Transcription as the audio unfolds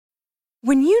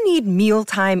When you need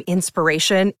mealtime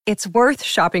inspiration, it's worth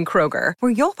shopping Kroger,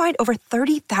 where you'll find over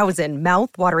 30,000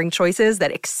 mouth-watering choices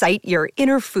that excite your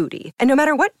inner foodie. And no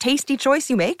matter what tasty choice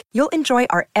you make, you'll enjoy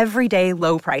our everyday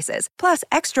low prices, plus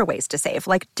extra ways to save,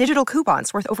 like digital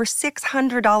coupons worth over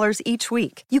 $600 each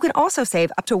week. You can also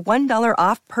save up to $1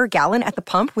 off per gallon at the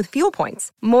pump with fuel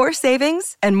points. More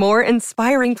savings and more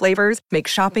inspiring flavors make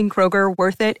shopping Kroger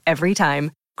worth it every time.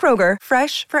 Kroger,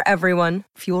 fresh for everyone.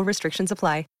 Fuel restrictions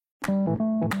apply.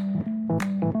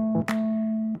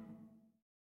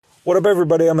 What up,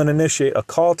 everybody? I'm going to initiate a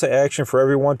call to action for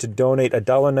everyone to donate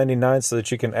 $1.99 so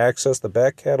that you can access the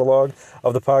back catalog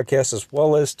of the podcast, as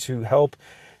well as to help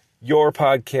your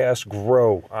podcast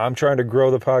grow. I'm trying to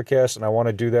grow the podcast, and I want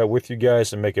to do that with you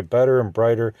guys and make it better and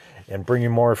brighter and bring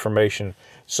you more information.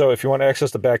 So if you want to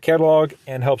access the back catalog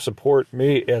and help support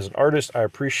me as an artist, I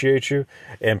appreciate you.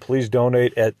 And please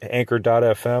donate at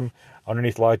anchor.fm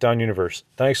underneath Lockdown Universe.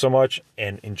 Thanks so much,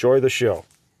 and enjoy the show.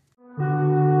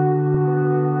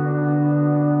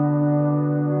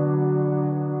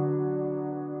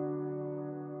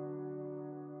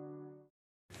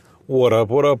 What up,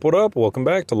 what up, what up? Welcome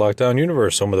back to Lockdown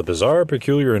Universe, home of the bizarre,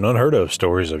 peculiar, and unheard of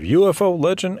stories of UFO,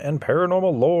 legend, and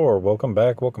paranormal lore. Welcome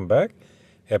back, welcome back.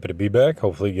 Happy to be back.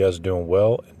 Hopefully you guys are doing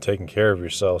well and taking care of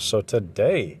yourselves. So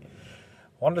today, I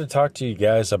wanted to talk to you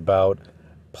guys about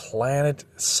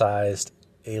planet-sized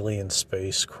alien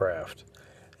spacecraft.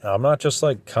 Now, I'm not just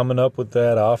like coming up with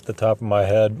that off the top of my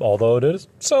head, although it does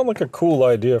sound like a cool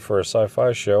idea for a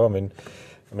sci-fi show. I mean,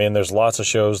 there's lots of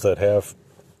shows that have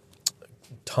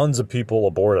tons of people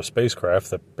aboard a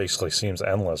spacecraft that basically seems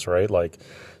endless, right? Like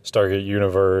Stargate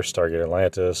Universe, Stargate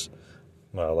Atlantis.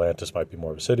 Well, Atlantis might be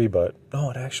more of a city, but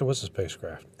no, it actually was a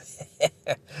spacecraft.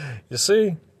 You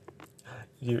see?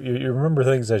 You remember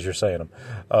things as you're saying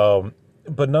them.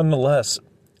 But nonetheless,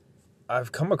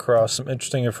 I've come across some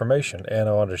interesting information, and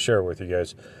I wanted to share it with you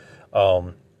guys.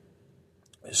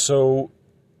 So,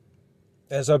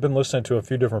 as I've been listening to a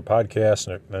few different podcasts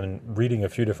and reading a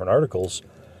few different articles,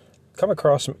 come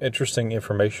across some interesting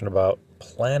information about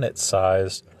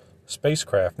planet-sized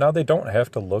spacecraft. Now, they don't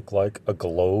have to look like a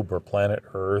globe or planet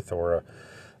Earth or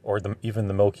even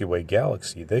the Milky Way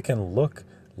galaxy. They can look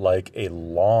like a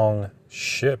long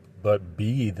ship, but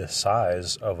be the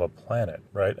size of a planet,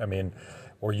 right? I mean,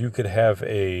 or you could have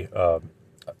a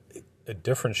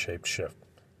different shaped ship,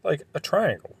 like a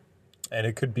triangle, and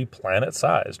it could be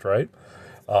planet-sized, right?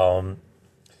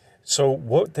 So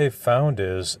what they've found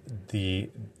is the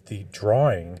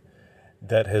drawing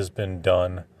that has been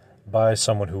done by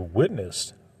someone who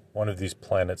witnessed one of these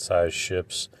planet-sized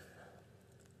ships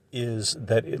is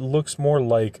that it looks more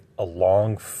like a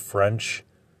long French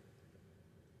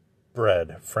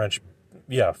bread, French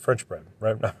bread,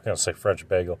 right? I'm not going to say French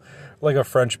bagel, like a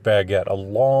French baguette, a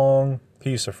long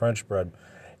piece of French bread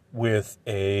with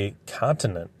a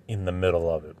continent in the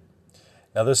middle of it.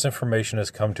 Now, this information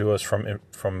has come to us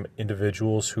from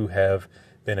individuals who have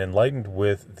been enlightened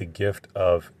with the gift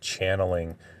of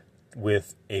channeling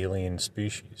with alien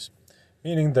species,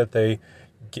 meaning that they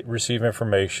receive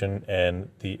information and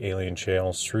the alien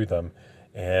channels through them,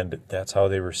 and that's how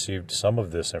they received some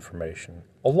of this information,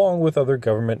 along with other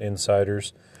government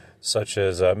insiders, such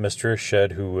as Mr.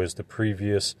 Shed, who was the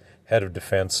previous head of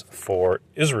defense for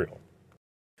Israel.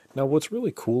 Now, what's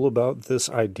really cool about this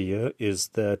idea is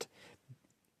that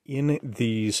in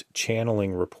these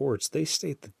channeling reports, they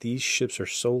state that these ships are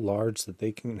so large that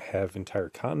they can have entire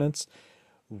continents,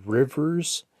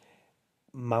 rivers,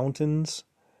 mountains,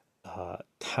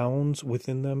 towns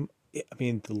within them. I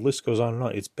mean, the list goes on and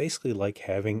on. It's basically like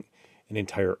having an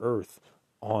entire Earth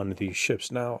on these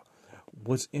ships. Now,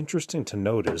 what's interesting to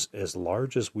note is, as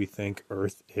large as we think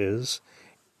Earth is,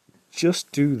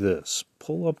 just do this.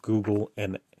 Pull up Google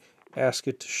and ask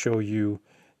it to show you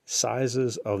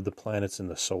sizes of the planets in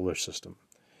the solar system,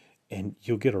 and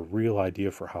you'll get a real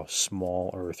idea for how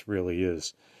small Earth really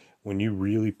is. When you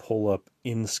really pull up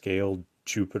in scale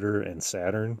Jupiter and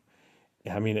Saturn,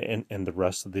 I mean, and the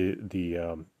rest of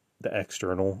the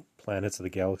external planets of the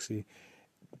galaxy,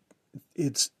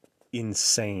 it's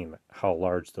insane how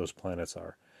large those planets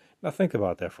are. Now think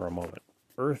about that for a moment.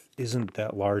 Earth isn't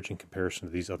that large in comparison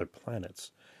to these other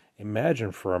planets.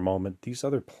 Imagine for a moment these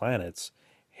other planets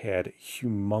had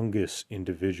humongous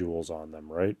individuals on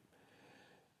them, right?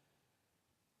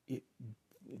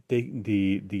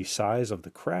 The size of the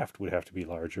craft would have to be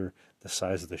larger. The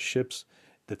size of the ships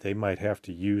that they might have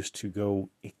to use to go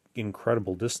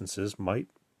incredible distances might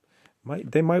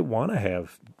want to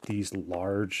have these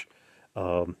large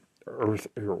Earth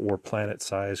or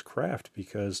planet-sized craft,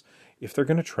 because if they're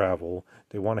going to travel,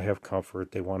 they want to have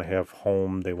comfort, they want to have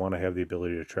home, they want to have the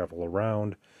ability to travel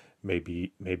around.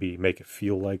 maybe make it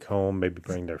feel like home, maybe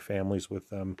bring their families with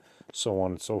them, so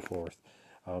on and so forth.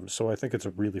 So I think it's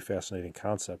a really fascinating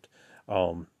concept.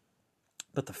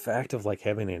 But the fact of like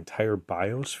having an entire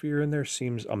biosphere in there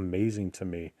seems amazing to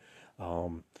me.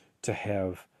 To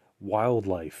have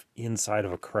wildlife inside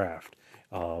of a craft,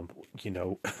 you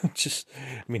know, just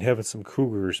I mean having some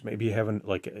cougars, maybe having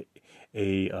like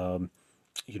a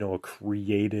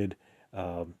created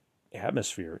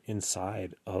atmosphere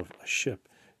inside of a ship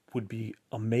would be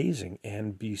amazing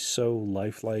and be so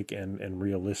lifelike and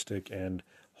realistic and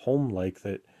home-like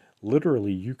that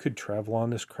literally you could travel on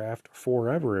this craft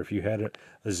forever if you had a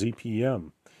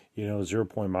ZPM, zero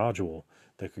point module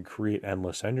that could create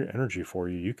endless energy for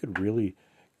you. You could really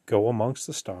go amongst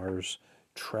the stars,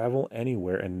 travel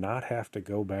anywhere, and not have to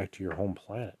go back to your home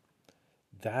planet.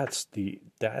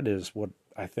 That is what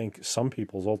I think some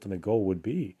people's ultimate goal would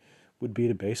be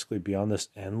to basically be on this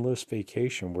endless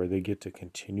vacation where they get to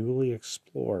continually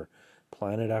explore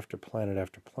planet after planet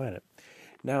after planet.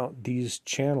 Now, these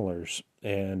channelers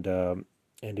and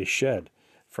Eshed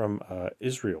from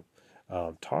Israel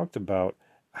talked about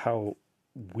how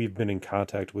we've been in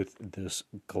contact with this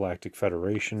Galactic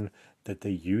Federation, that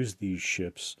they use these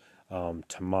ships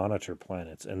to monitor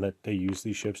planets, and that they use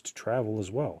these ships to travel as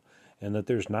well, and that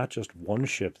there's not just one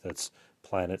ship that's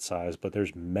planet-sized, but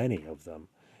there's many of them,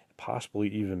 possibly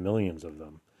even millions of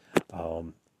them.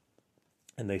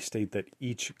 And they state that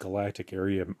each galactic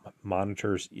area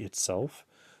monitors itself.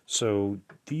 So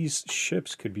these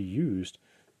ships could be used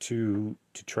to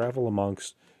travel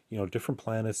amongst different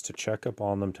planets, to check up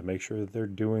on them, to make sure that they're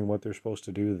doing what they're supposed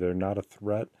to do, they're not a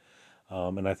threat.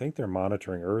 And I think they're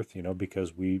monitoring Earth,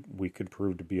 because we could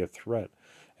prove to be a threat,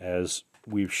 as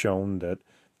we've shown that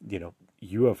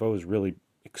UFOs really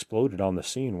exploded on the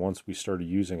scene once we started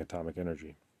using atomic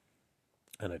energy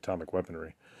and atomic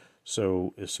weaponry.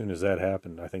 So as soon as that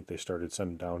happened, I think they started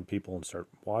sending down people and start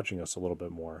watching us a little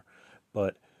bit more.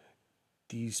 But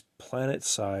these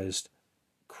planet-sized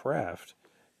craft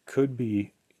could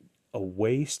be a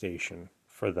way station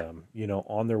for them,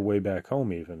 on their way back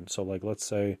home even. So like, let's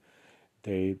say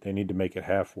they need to make it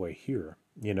halfway here,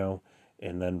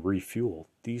 and then refuel.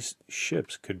 These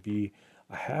ships could be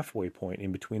a halfway point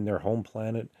in between their home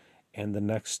planet and the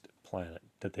next planet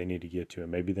that they need to get to.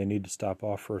 And maybe they need to stop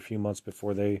off for a few months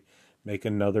before they make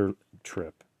another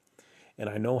trip. And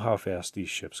I know how fast these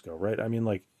ships go, right? I mean,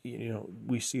 like,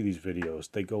 we see these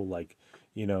videos. They go like,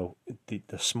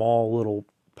 the small little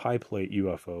pie plate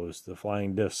UFOs, the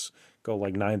flying discs, go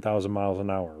like 9,000 miles an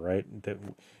hour, right?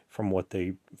 From what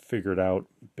they figured out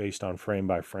based on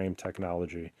frame-by-frame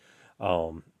technology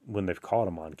when they've caught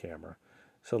them on camera.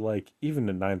 So, like, even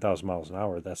at 9,000 miles an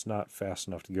hour, that's not fast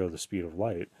enough to go the speed of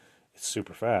light. It's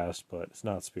super fast, but it's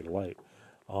not the speed of light.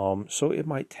 So it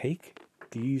might take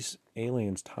these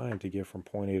aliens time to get from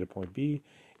point A to point B,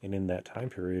 and in that time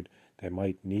period, they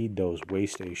might need those way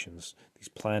stations, these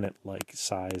planet-like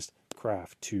sized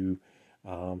craft, to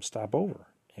stop over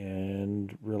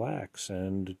and relax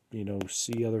and,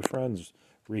 see other friends,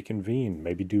 reconvene,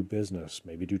 maybe do business,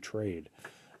 maybe do trade,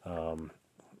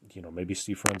 maybe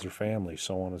see friends or family,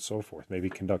 so on and so forth, maybe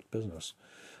conduct business.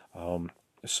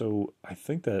 So I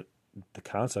think that the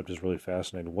concept is really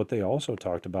fascinating. What they also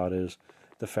talked about is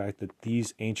the fact that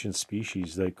these ancient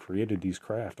species that created these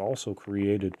craft also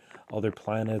created other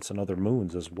planets and other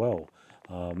moons as well,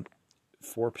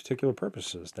 for particular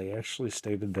purposes. They actually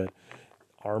stated that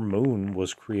our moon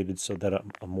was created so that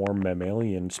a more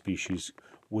mammalian species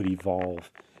would evolve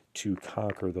to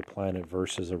conquer the planet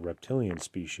versus a reptilian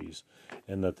species,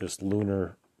 and that this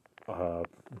lunar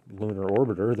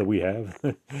orbiter that we have,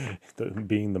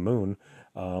 being the moon,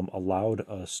 allowed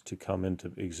us to come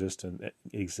into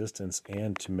existence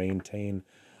and to maintain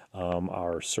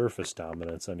our surface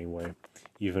dominance anyway,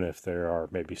 even if there are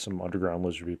maybe some underground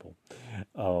lizard people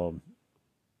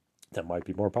that might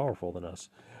be more powerful than us.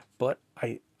 But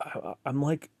I'm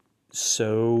like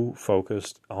so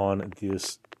focused on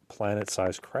this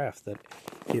planet-sized craft that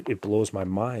it blows my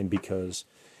mind, because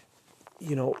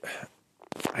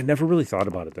I never really thought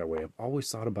about it that way. I've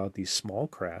always thought about these small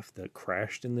craft that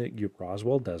crashed in the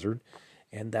Roswell Desert,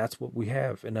 and that's what we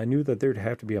have. And I knew that there'd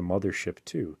have to be a mothership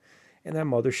too, and that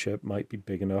mothership might be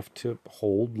big enough to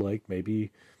hold like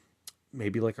maybe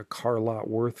like a car lot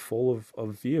worth full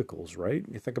of vehicles, right?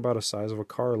 You think about a size of a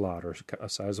car lot or a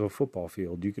size of a football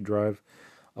field. You could drive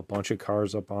a bunch of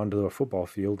cars up onto a football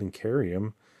field and carry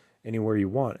them anywhere you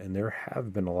want. And there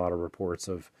have been a lot of reports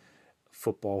of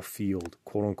football field,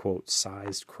 quote unquote,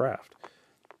 sized craft.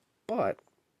 But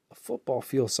a football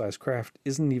field sized craft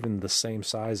isn't even the same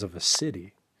size of a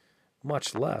city,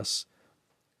 much less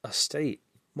a state,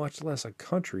 much less a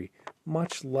country,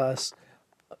 much less,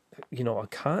 a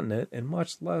continent, and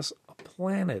much less a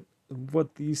planet.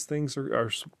 What these things are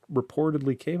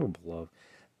reportedly capable of.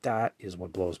 That is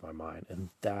what blows my mind. And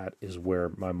that is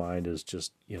where my mind is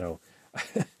just,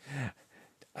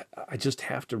 I just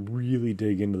have to really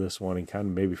dig into this one and kind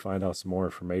of maybe find out some more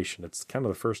information. It's kind of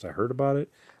the first I heard about it.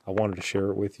 I wanted to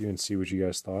share it with you and see what you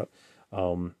guys thought.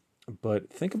 But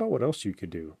think about what else you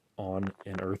could do on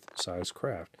an Earth-sized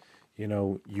craft.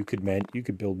 You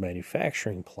could build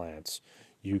manufacturing plants.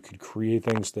 You could create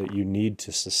things that you need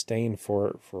to sustain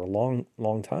for a long,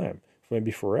 long time, maybe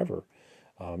forever.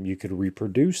 You could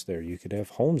reproduce there. You could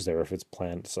have homes there if it's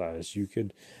plant-sized. You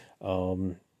could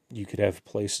have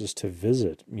places to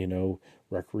visit,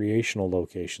 recreational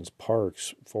locations,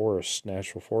 parks, forests,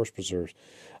 natural forest preserves,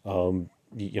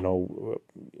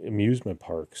 amusement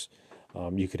parks.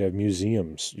 You could have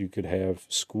museums. You could have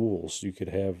schools. You could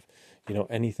have,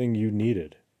 anything you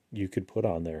needed, you could put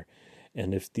on there.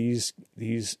 And if these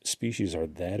species are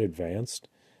that advanced,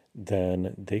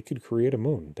 then they could create a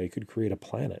moon. They could create a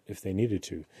planet if they needed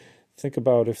to. Think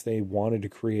about if they wanted to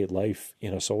create life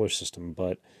in a solar system,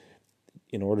 but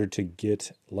in order to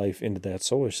get life into that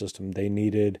solar system, they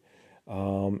needed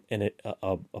a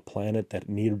planet that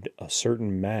needed a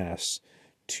certain mass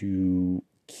to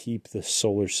keep the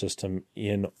solar system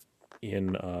in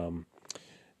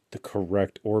the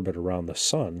correct orbit around the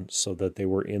sun, so that they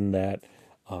were in that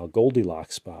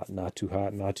Goldilocks spot, not too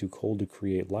hot, not too cold, to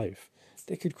create life.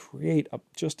 They could create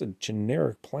just a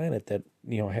generic planet that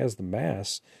has the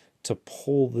mass to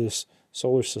pull this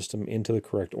solar system into the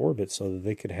correct orbit, so that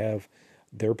they could have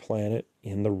their planet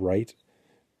in the right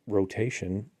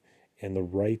rotation, in the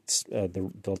right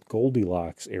the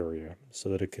Goldilocks area, so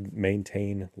that it could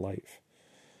maintain life.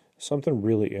 Something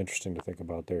really interesting to think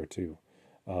about there too.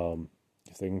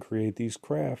 If they can create these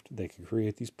craft, they could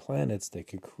create these planets, they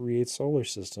could create solar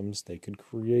systems, they could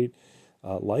create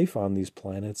life on these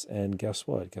planets. And guess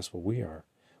what? Guess what we are?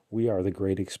 We are the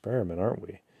great experiment, aren't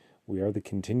we? We are the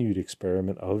continued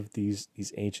experiment of these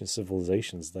ancient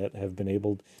civilizations that have been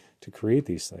able to create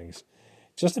these things.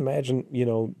 Just imagine,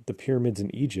 the pyramids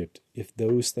in Egypt, if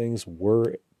those things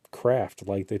were craft,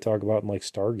 like they talk about in like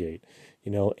Stargate,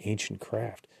 ancient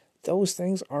craft. Those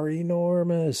things are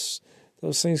enormous.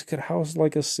 Those things could house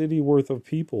like a city worth of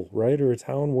people, right? Or a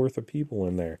town worth of people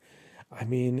in there. I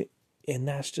mean, and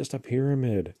that's just a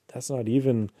pyramid. That's not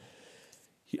even,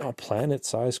 a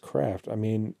planet-sized craft. I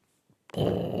mean,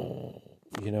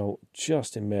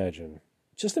 just imagine.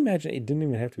 Just imagine it didn't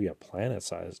even have to be a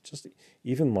planet-sized. Just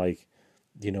even like,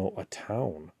 a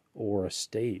town or a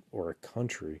state or a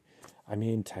country. I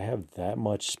mean, to have that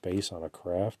much space on a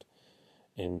craft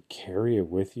and carry it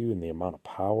with you, and the amount of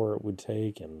power it would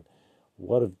take, and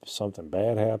what if something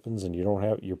bad happens and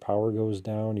your power goes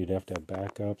down, you'd have to have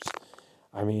backups.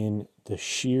 I mean, the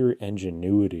sheer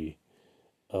ingenuity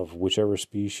of whichever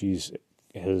species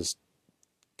has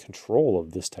control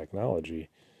of this technology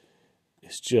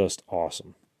is just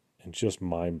awesome and just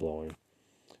mind-blowing.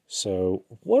 So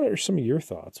what are some of your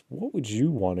thoughts? What would you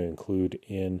want to include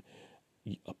in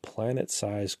a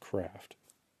planet-sized craft?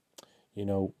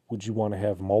 Would you want to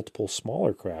have multiple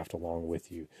smaller craft along with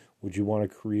you? Would you want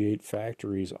to create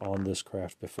factories on this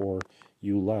craft before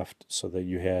you left, so that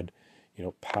you had,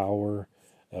 power,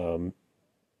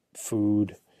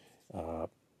 food,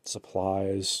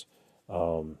 supplies,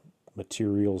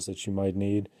 materials that you might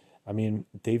need? I mean,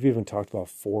 they've even talked about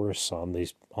forests on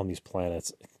these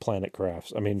planet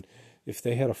crafts. I mean, if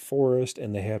they had a forest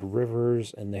and they had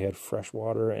rivers and they had fresh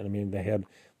water, and I mean they had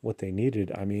what they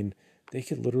needed, I mean, they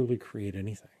could literally create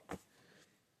anything.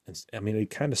 I mean, it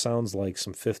kind of sounds like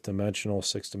some fifth dimensional,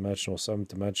 sixth dimensional, seventh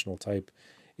dimensional type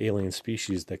alien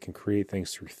species that can create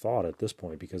things through thought at this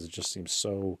point, because it just seems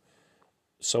so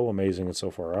amazing and so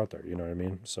far out there. You know what I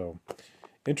mean? So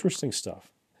interesting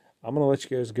stuff. I'm going to let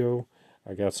you guys go.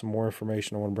 I got some more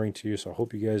information I want to bring to you, so I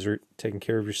hope you guys are taking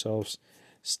care of yourselves,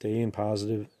 staying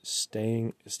positive,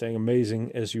 staying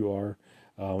amazing as you are,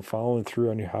 following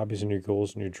through on your hobbies and your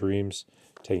goals and your dreams,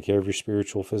 taking care of your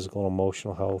spiritual, physical, and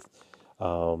emotional health.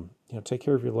 Take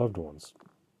care of your loved ones.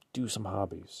 Do some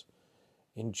hobbies.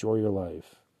 Enjoy your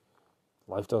life.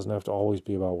 Life doesn't have to always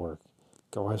be about work.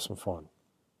 Go have some fun.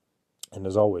 And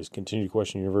as always, continue to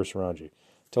question the universe around you.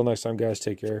 Until next time, guys,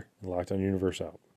 take care, and Locked On Universe out.